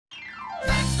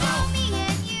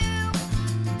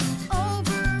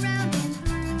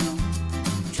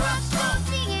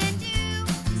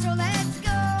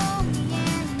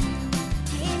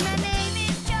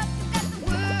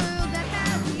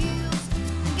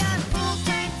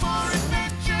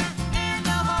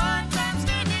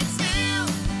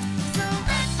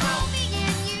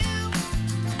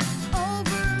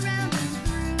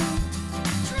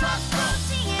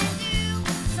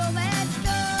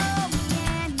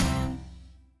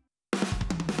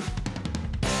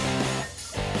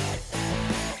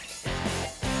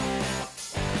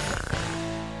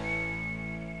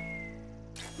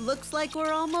Looks like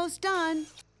we're almost done.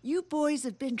 You boys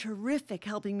have been terrific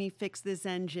helping me fix this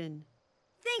engine.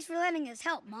 Thanks for letting us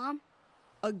help, Mom.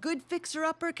 A good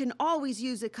fixer-upper can always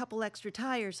use a couple extra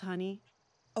tires, honey.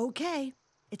 Okay,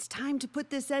 it's time to put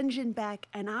this engine back,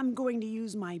 and I'm going to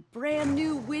use my brand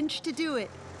new winch to do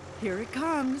it. Here it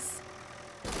comes.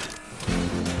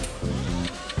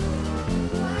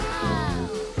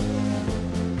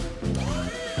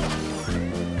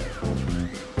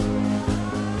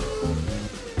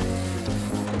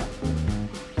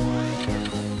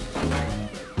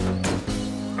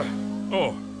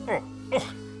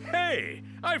 Hey,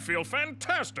 I feel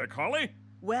fantastic, Holly.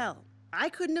 Well, I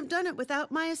couldn't have done it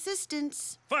without my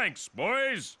assistance. Thanks,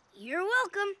 boys. You're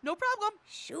welcome. No problem.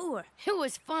 Sure, it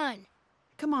was fun.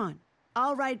 Come on,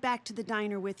 I'll ride back to the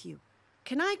diner with you.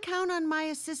 Can I count on my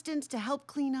assistance to help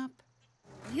clean up?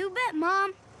 You bet,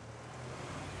 Mom.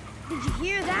 Did you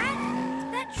hear that?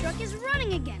 That truck is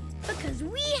running again because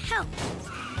we helped.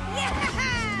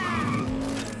 Yeah!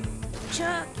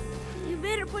 Chuck, you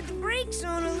better put the brakes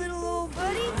on a little, old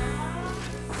buddy.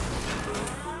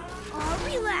 Oh,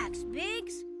 relax,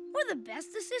 Biggs. We're the best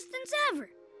assistants ever.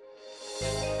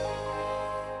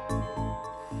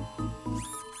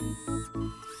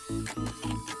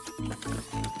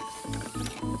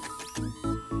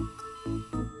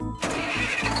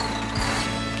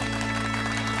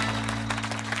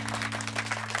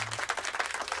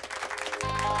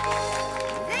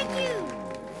 Thank you.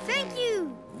 Thank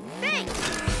you. Thanks.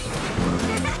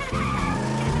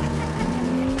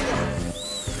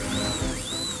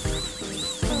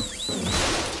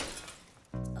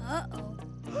 Uh-oh.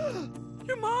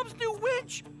 Your mom's new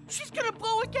winch! She's gonna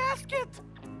blow a gasket!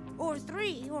 Or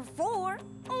 3 or 4.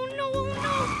 Oh no, oh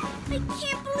no! I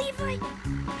can't believe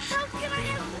How can I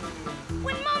have...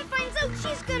 When Mom finds out,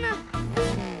 she's gonna...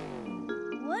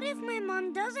 What if my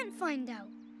mom doesn't find out?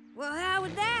 Well, how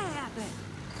would that happen?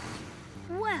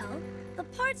 Well, the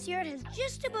parts yard has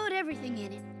just about everything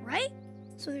in it, right?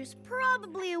 So there's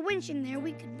probably a winch in there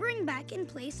we could bring back in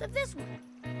place of this one.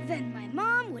 Then my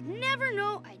mom would never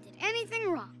know I did anything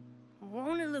wrong.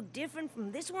 Won't it look different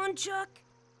from this one, Chuck?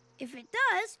 If it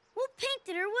does, we'll paint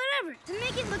it or whatever to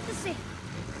make it look the same.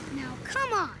 Now,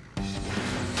 come on.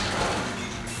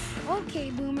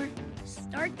 Okay, Boomer.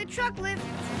 Start the truck lift.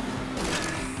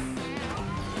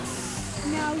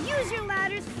 Now use your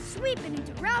ladders to sweep it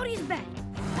into Rowdy's bed.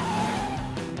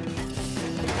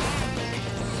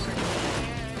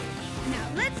 Now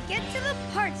let's get to the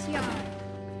parts yard.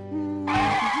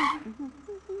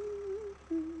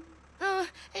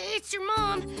 It's your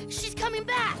mom. She's coming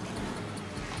back.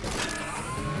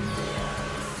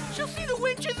 She'll see the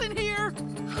winches in here!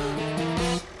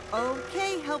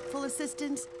 Okay, helpful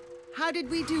assistants. How did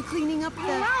we do cleaning up the...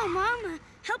 Wow, Mom.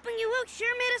 Helping you out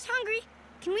sure made us hungry.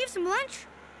 Can we have some lunch?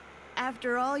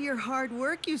 After all your hard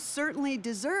work, you certainly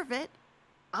deserve it.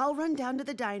 I'll run down to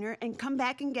the diner and come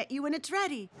back and get you when it's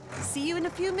ready. See you in a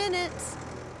few minutes.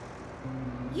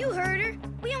 You heard her.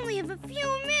 We only have a few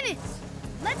minutes.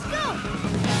 Let's go.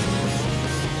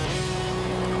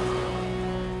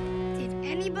 Did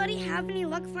anybody have any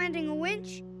luck finding a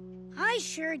winch? I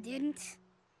sure didn't.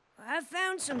 I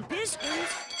found some pistons.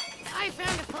 I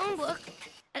found a phone book.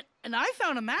 And I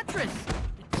found a mattress.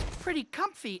 It's pretty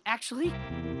comfy, actually.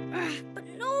 But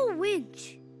no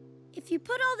winch. If you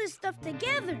put all this stuff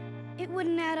together, it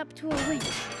wouldn't add up to a winch.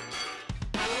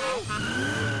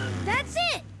 That's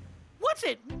it! What's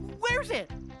it? Where's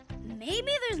it?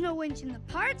 Maybe there's no winch in the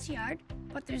parts yard,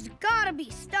 but there's gotta be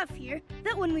stuff here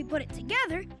that when we put it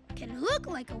together, can look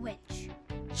like a winch.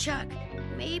 Chuck,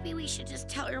 maybe we should just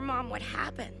tell your mom what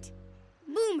happened.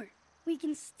 Boomer, we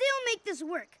can still make this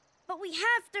work, but we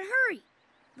have to hurry.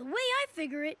 The way I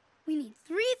figure it, we need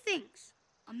 3 things.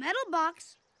 A metal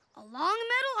box, a long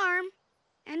metal arm,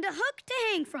 and a hook to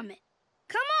hang from it.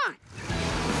 Come on!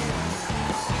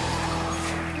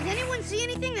 Does anyone see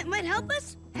anything that might help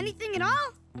us? Anything at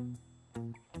all?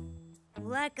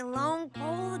 Like a long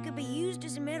pole that could be used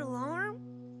as a metal arm?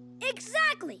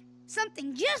 Exactly!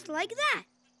 Something just like that.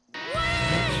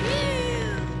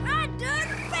 Wahoo! I done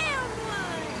found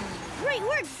one! Great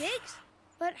work, Biggs.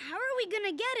 But how are we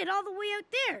gonna get it all the way out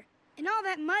there? In all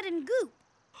that mud and goop?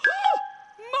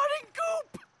 Mud and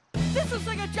goop! This looks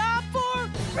like a job for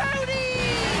Rowdy!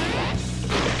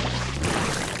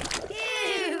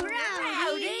 Ew,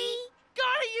 Rowdy!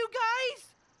 Got it, you guys!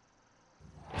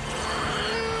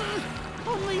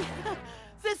 Only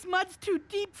this mud's too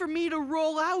deep for me to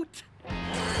roll out.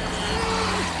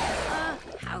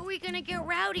 How are we gonna get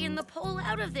Rowdy and the pole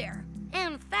out of there?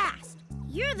 And fast.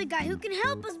 You're the guy who can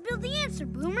help us build the answer,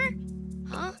 Boomer.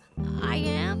 Huh? I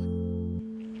am?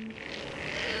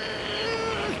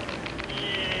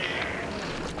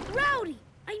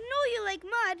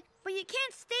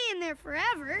 can't stay in there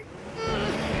forever.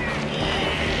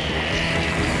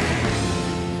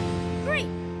 Great.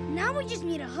 Now we just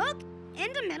need a hook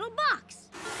and a metal box.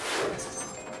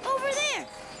 Over there.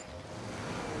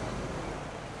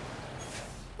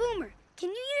 Boomer, can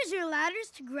you use your ladders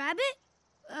to grab it?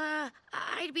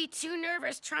 I'd be too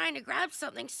nervous trying to grab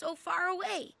something so far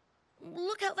away.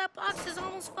 Look how that box is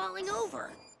almost falling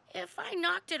over. If I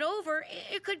knocked it over,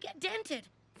 it could get dented.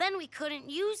 Then we couldn't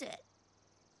use it.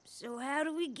 So how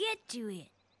do we get to it?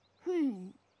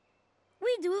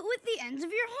 We do it with the ends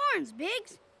of your horns,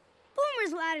 Biggs.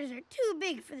 Boomer's ladders are too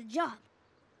big for the job.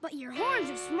 But your horns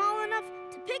are small enough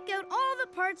to pick out all the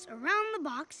parts around the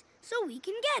box so we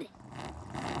can get it.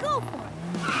 Go for it.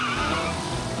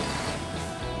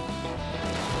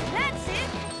 That's it.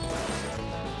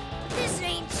 This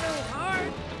ain't so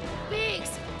hard.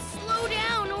 Biggs, slow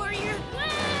down or you're...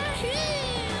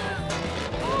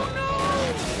 Oh, no!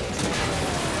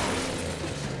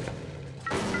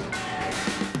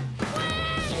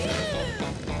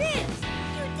 Biggs,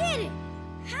 you did it!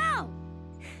 How?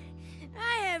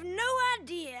 I have no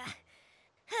idea.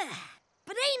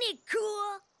 But ain't it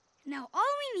cool? Now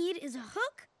all we need is a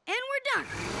hook and we're done.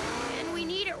 And we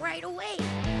need it right away.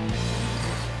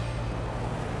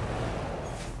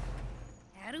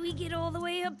 How do we get all the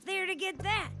way up there to get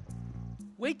that?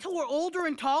 Wait till we're older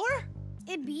and taller?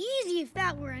 It'd be easy if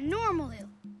that were a normal hill.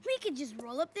 We could just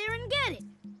roll up there and get it.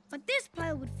 But this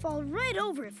pile would fall right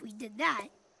over if we did that.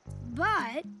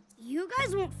 But you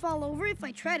guys won't fall over if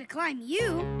I try to climb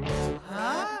you.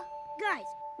 Huh? Guys,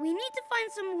 we need to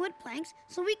find some wood planks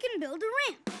so we can build a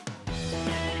ramp.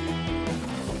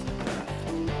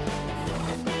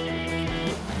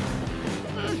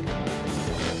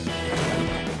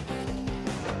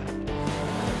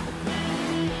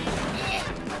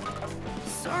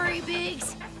 Sorry,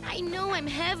 Biggs. I know I'm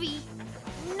heavy.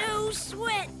 No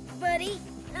sweat, buddy.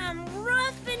 I'm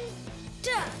rough and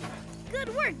tough.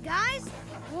 Good work, guys.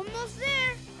 Almost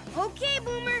there. Okay,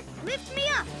 Boomer, lift me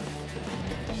up.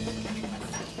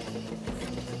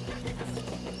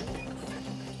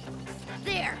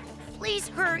 There. Please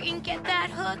hurry and get that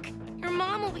hook. Your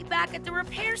mom will be back at the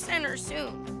repair center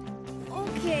soon.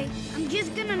 Okay, I'm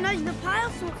just gonna nudge the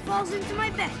pile so it falls into my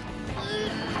bed. We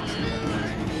did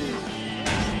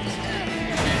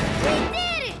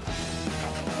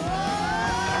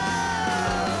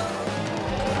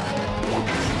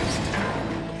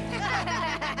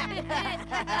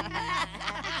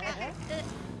it!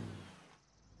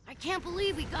 I can't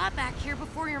believe we got back here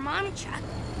before your mom, Chuck.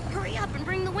 Hurry up and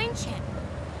bring the winch in.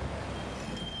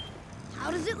 How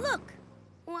does it look?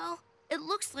 Well, it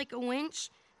looks like a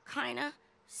winch. Kinda.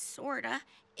 Sorta.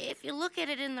 If you look at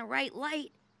it in the right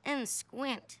light and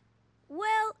squint.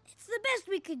 Well, it's the best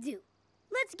we could do.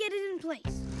 Let's get it in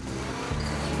place.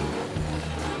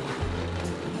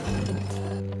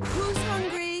 Who's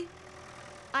hungry?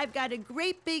 I've got a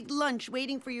great big lunch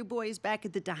waiting for you boys back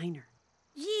at the diner.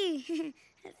 Gee,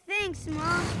 thanks,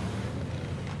 Mom.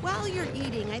 While you're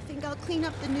eating, I think I'll clean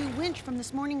up the new winch from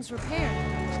this morning's repair.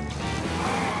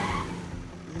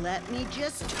 Let me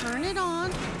just turn it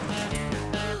on.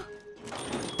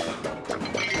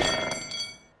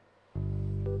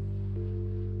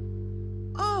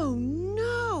 Oh,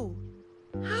 no!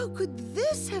 How could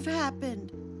this have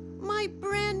happened? My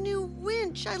brand new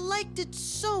winch. I liked it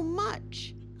so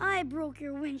much. I broke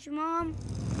your winch, Mom.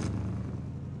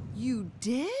 You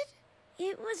did?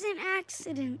 It was an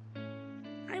accident.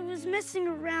 I was messing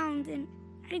around and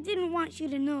I didn't want you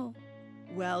to know.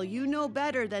 Well, you know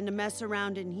better than to mess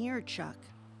around in here, Chuck.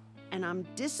 And I'm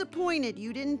disappointed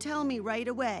you didn't tell me right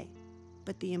away.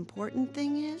 But the important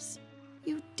thing is,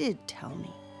 you did tell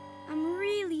me. I'm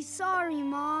really sorry,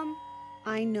 Mom.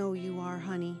 I know you are,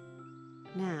 honey.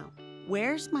 Now,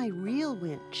 where's my real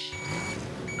winch?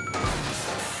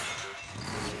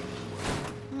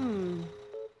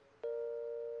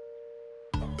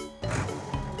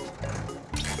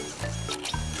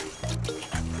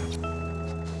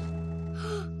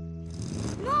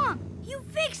 Mom, you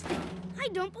fixed it. I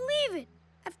don't believe it.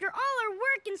 After all our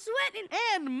work and sweat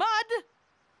And mud!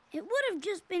 it would have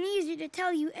just been easier to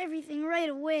tell you everything right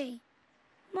away.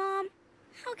 Mom,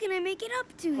 how can I make it up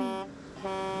to you?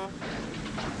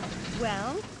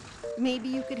 Well, maybe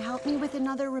you could help me with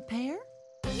another repair?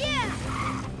 Yeah!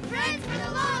 Friends for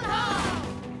the long haul!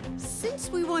 Since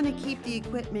we want to keep the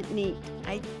equipment neat,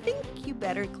 I think you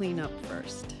better clean up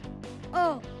first.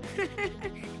 Oh,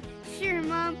 sure,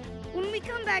 Mom. When we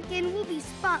come back in, we'll be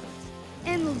spotless.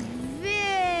 And we'll be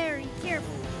very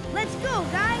careful. Let's go,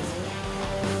 guys!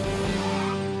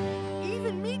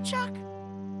 Even me, Chuck?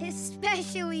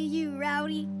 Especially you,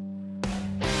 Rowdy.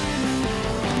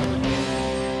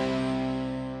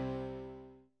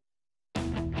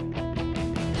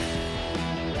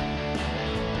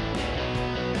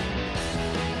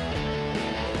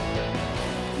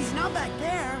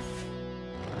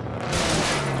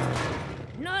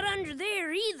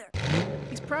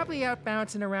 probably out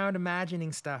bouncing around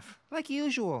imagining stuff, like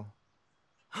usual.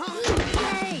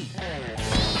 Hey!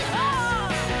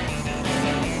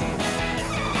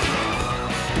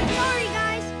 Sorry,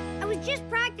 guys. I was just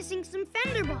practicing some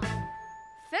fender ball.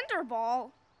 Fender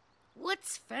ball?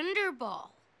 What's fender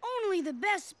ball? Only the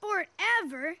best sport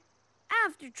ever.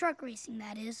 After truck racing,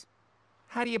 that is.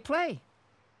 How do you play?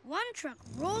 One truck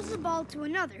rolls the ball to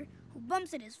another, who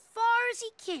bumps it as far as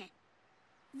he can.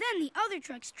 Then the other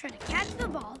trucks try to catch the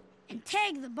ball and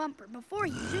tag the bumper before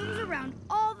he zooms around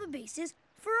all the bases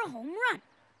for a home run.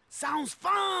 Sounds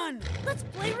fun! Let's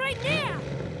play right now!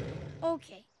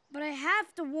 Okay, but I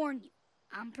have to warn you,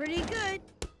 I'm pretty good.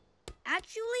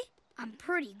 Actually, I'm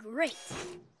pretty great.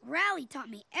 Rally taught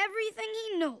me everything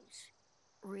he knows.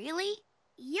 Really?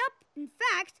 Yup, in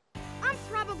fact, I'm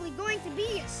probably going to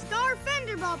be a star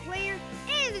fender ball player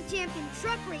and a champion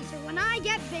truck racer when I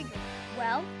get bigger.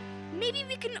 Well, maybe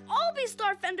we can all be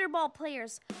star fender ball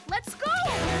players. Let's go!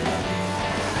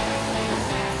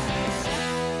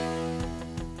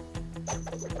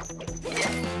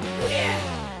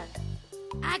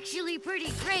 Actually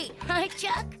pretty great, huh,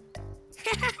 Chuck?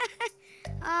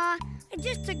 I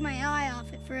just took my eye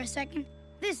off it for a second.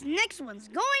 This next one's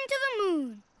going to the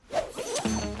moon.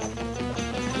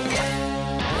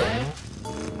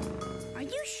 Are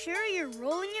you sure you're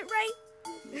rolling it right?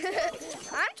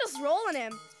 I'm just rolling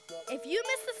him. If you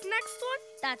miss this next one,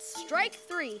 that's strike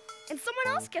 3, and someone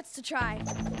else gets to try.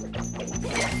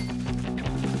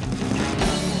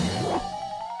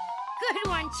 Good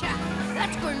one, Chuck.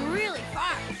 That's going really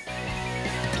far.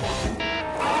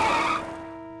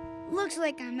 Looks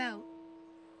like I'm out.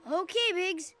 Okay,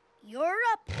 Biggs, you're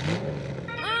up.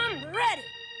 I'm ready.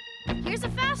 Here's a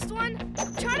fast one.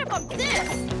 Try to bump this.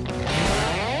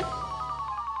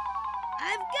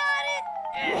 I've got it.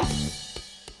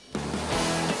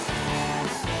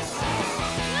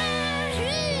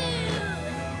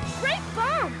 Great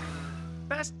bump.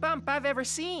 Best bump I've ever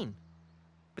seen.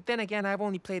 But then again, I've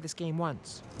only played this game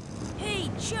once. Hey,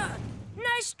 Chuck,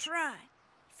 nice try.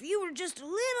 If you were just a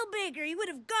little bigger, you would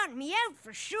have gotten me out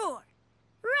for sure.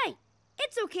 Right.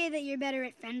 It's okay that you're better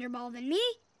at fender ball than me.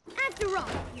 After all,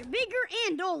 you're bigger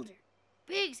and older.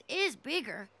 Biggs is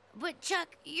bigger, but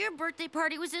Chuck, your birthday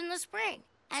party was in the spring,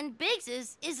 and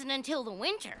Biggs's isn't until the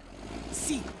winter.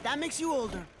 See, that makes you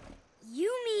older.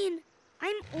 You mean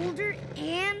I'm older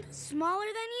and smaller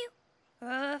than you?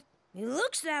 It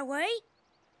looks that way.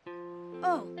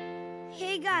 Oh,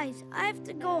 hey guys, I have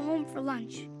to go home for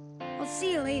lunch. I'll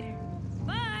see you later.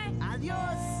 Bye.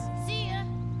 Adios. See ya.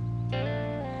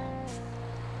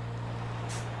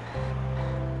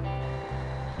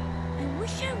 I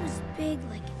wish I was big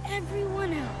like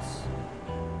everyone else.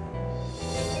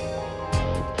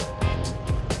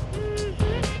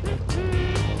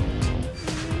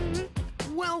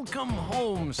 Welcome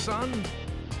home, son.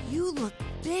 You look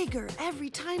bigger every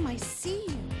time I see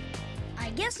you. I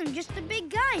guess I'm just a big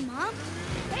guy, Mom.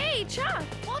 Hey, Chuck,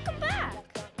 welcome back.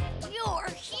 You're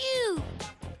huge.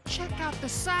 Check out the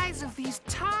size of these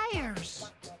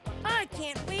tires. I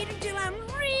can't wait until I'm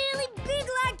really big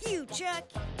like you, Chuck.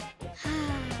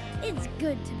 It's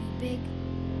good to be big.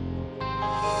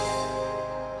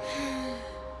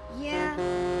 Yeah,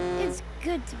 it's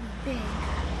good to be big.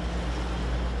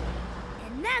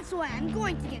 And that's why I'm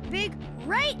going to get big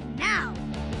right now.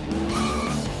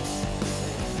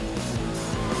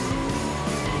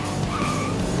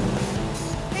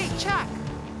 Hey, Chuck,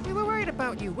 we were worried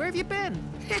about you. Where have you been?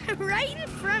 Right in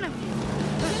front of you.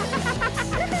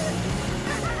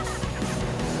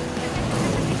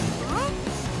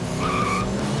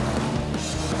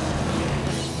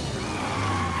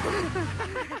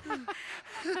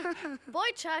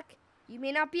 Boy, Chuck, you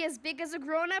may not be as big as a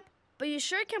grown-up, but you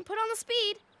sure can put on the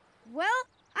speed. Well,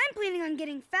 I'm planning on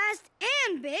getting fast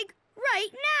and big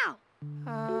right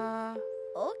now.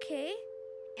 Okay.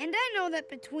 And I know that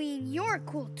between your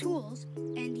cool tools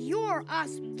and your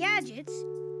awesome gadgets,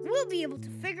 we'll be able to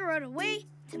figure out a way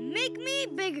to make me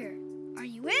bigger. Are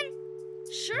you in?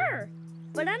 Sure,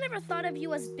 but I never thought of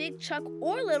you as Big Chuck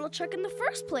or Little Chuck in the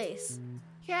first place.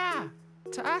 Yeah,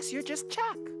 to us, you're just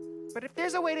Chuck. But if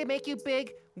there's a way to make you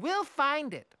big, we'll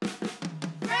find it.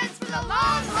 Friends for the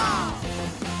long haul!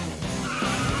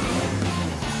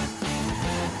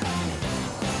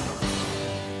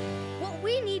 What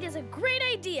we need is a great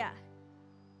idea.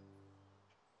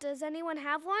 Does anyone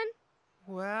have one?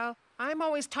 Well, I'm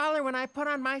always taller when I put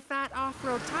on my fat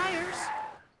off-road tires.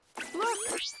 Look.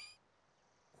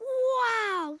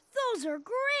 Wow, those are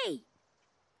great!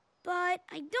 But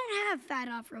I don't have fat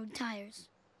off-road tires.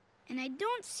 And I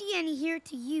don't see any here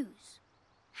to use.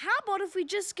 How about if we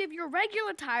just give your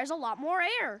regular tires a lot more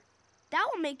air? That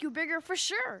will make you bigger for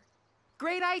sure.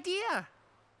 Great idea.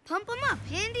 Pump him up,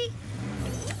 Handy.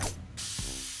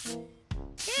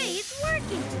 Hey, it's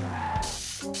working.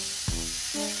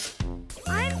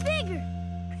 I'm bigger.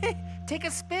 Take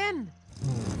a spin.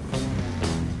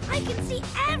 I can see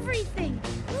everything.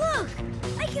 Look,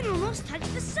 I can almost touch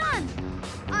the sun.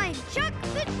 I'm Chuck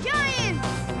the Giant.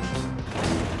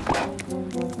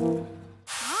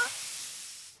 Huh?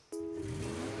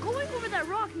 Going over that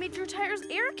rock made your tire's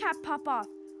air cap pop off.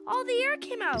 All the air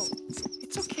came out.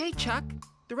 It's okay, Chuck.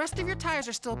 The rest of your tires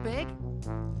are still big.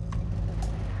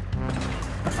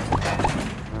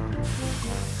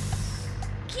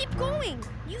 Keep going.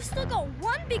 You've still got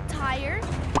one big tire.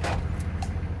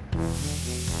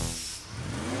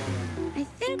 I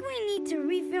think we need to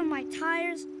refill my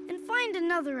tires and find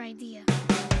another idea.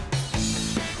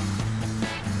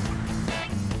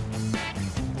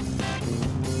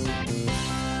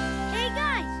 Hey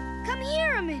guys, come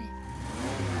here a minute.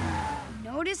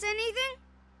 Notice anything?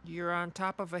 You're on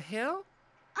top of a hill?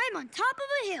 I'm on top of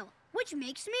a hill, which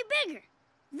makes me bigger.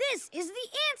 This is the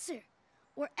answer.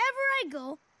 Wherever I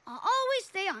go, I'll always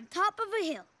stay on top of a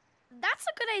hill. That's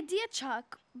a good idea,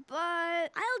 Chuck,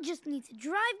 but I'll just need to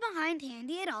drive behind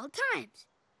Handy at all times.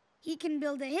 He can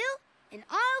build a hill, and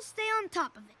I'll stay on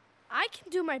top of it. I can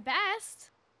do my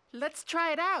best. Let's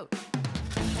try it out.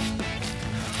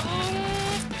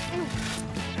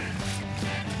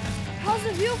 How's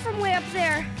the view from way up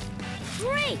there?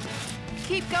 Great!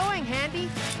 Keep going, Handy.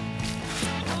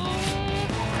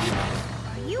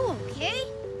 Are you okay?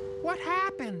 What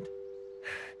happened?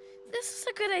 This is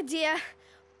a good idea,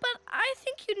 but I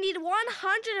think you need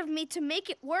 100 of me to make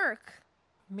it work.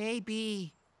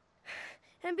 Maybe.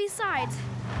 And besides,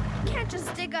 I can't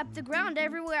just dig up the ground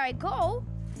everywhere I go.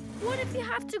 What if you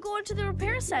have to go into the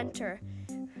repair center?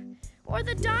 Or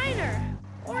the diner?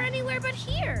 Or anywhere but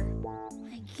here?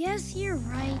 I guess you're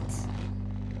right.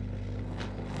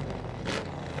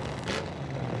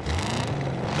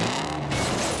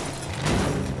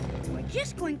 We're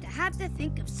just going to have to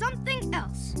think of something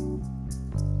else.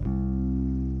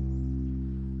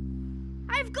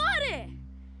 I've got it!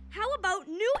 How about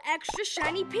new extra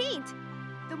shiny paint?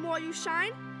 The more you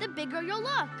shine, the bigger you'll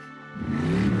look.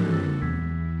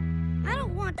 I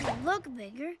don't want to look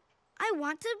bigger. I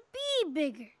want to be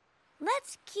bigger.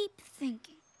 Let's keep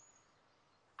thinking.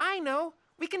 I know.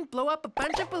 We can blow up a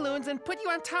bunch of balloons and put you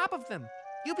on top of them.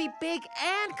 You'll be big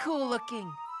and cool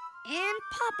looking. And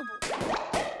poppable.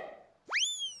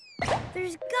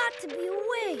 There's got to be a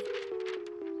way.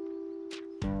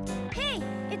 Hey,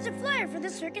 it's a flyer for the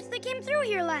circus that came through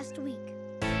here last week.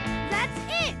 That's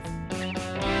it!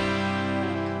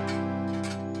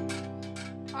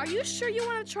 Are you sure you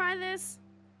want to try this?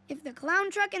 If the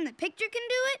clown truck in the picture can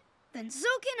do it, then so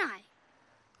can I.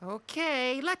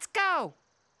 Okay, let's go.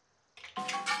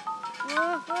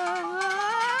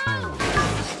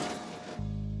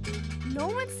 No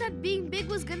one said being big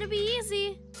was gonna be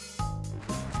easy.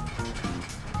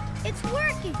 It's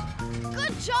working.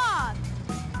 Good job.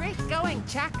 Great going,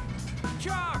 Chuck.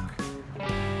 Chuck!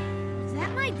 Is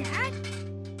that my dad?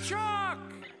 Chuck!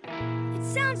 It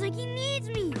sounds like he needs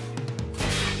me.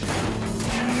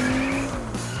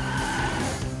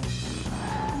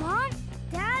 Mom?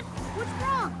 Dad? What's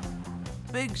wrong?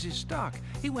 Biggs is stuck.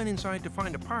 He went inside to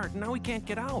find a part, and now he can't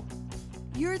get out.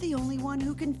 You're the only one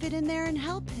who can fit in there and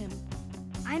help him.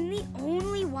 I'm the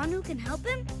only one who can help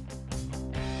him?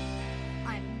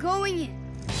 I'm going in.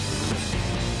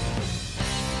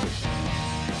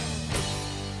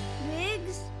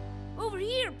 Biggs? Over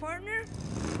here, partner.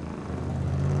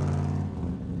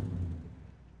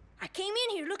 I came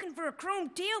in here looking for a chrome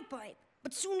tailpipe,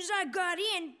 but soon as I got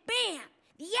in, bam!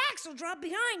 The axle dropped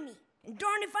behind me. And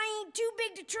darn if I ain't too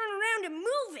big to turn around and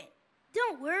move it.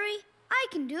 Don't worry, I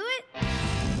can do it.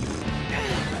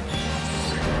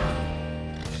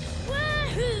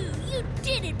 Woohoo! You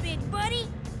did it, big buddy.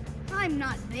 I'm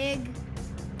not big.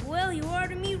 Well, you are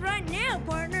to me right now,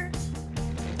 partner.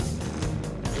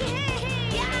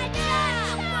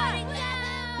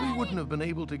 We wouldn't have been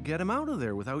able to get him out of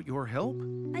there without your help.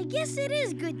 I guess it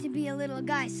is good to be a little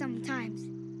guy sometimes.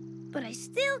 But I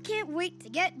still can't wait to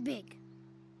get big.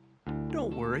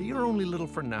 Don't worry, you're only little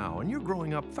for now, and you're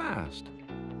growing up fast.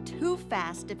 Too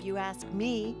fast, if you ask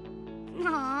me.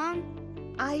 Mom.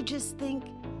 I just think,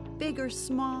 big or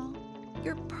small,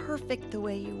 you're perfect the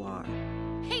way you are.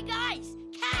 Hey guys,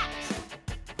 cats!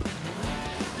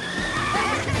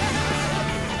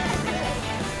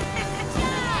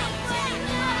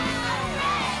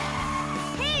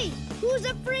 Hey, who's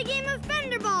up for a game of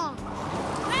fender ball?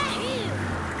 Wahoo!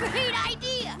 Great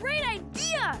idea! Great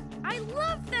idea! I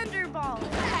love fender balls.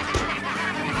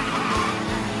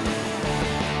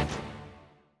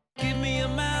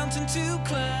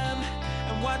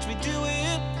 me do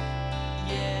it.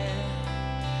 Yeah,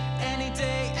 any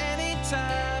day,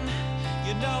 anytime,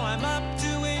 you know I'm up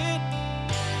to it.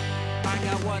 I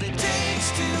got what it takes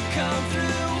to come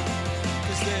through,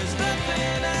 'cause there's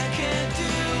nothing I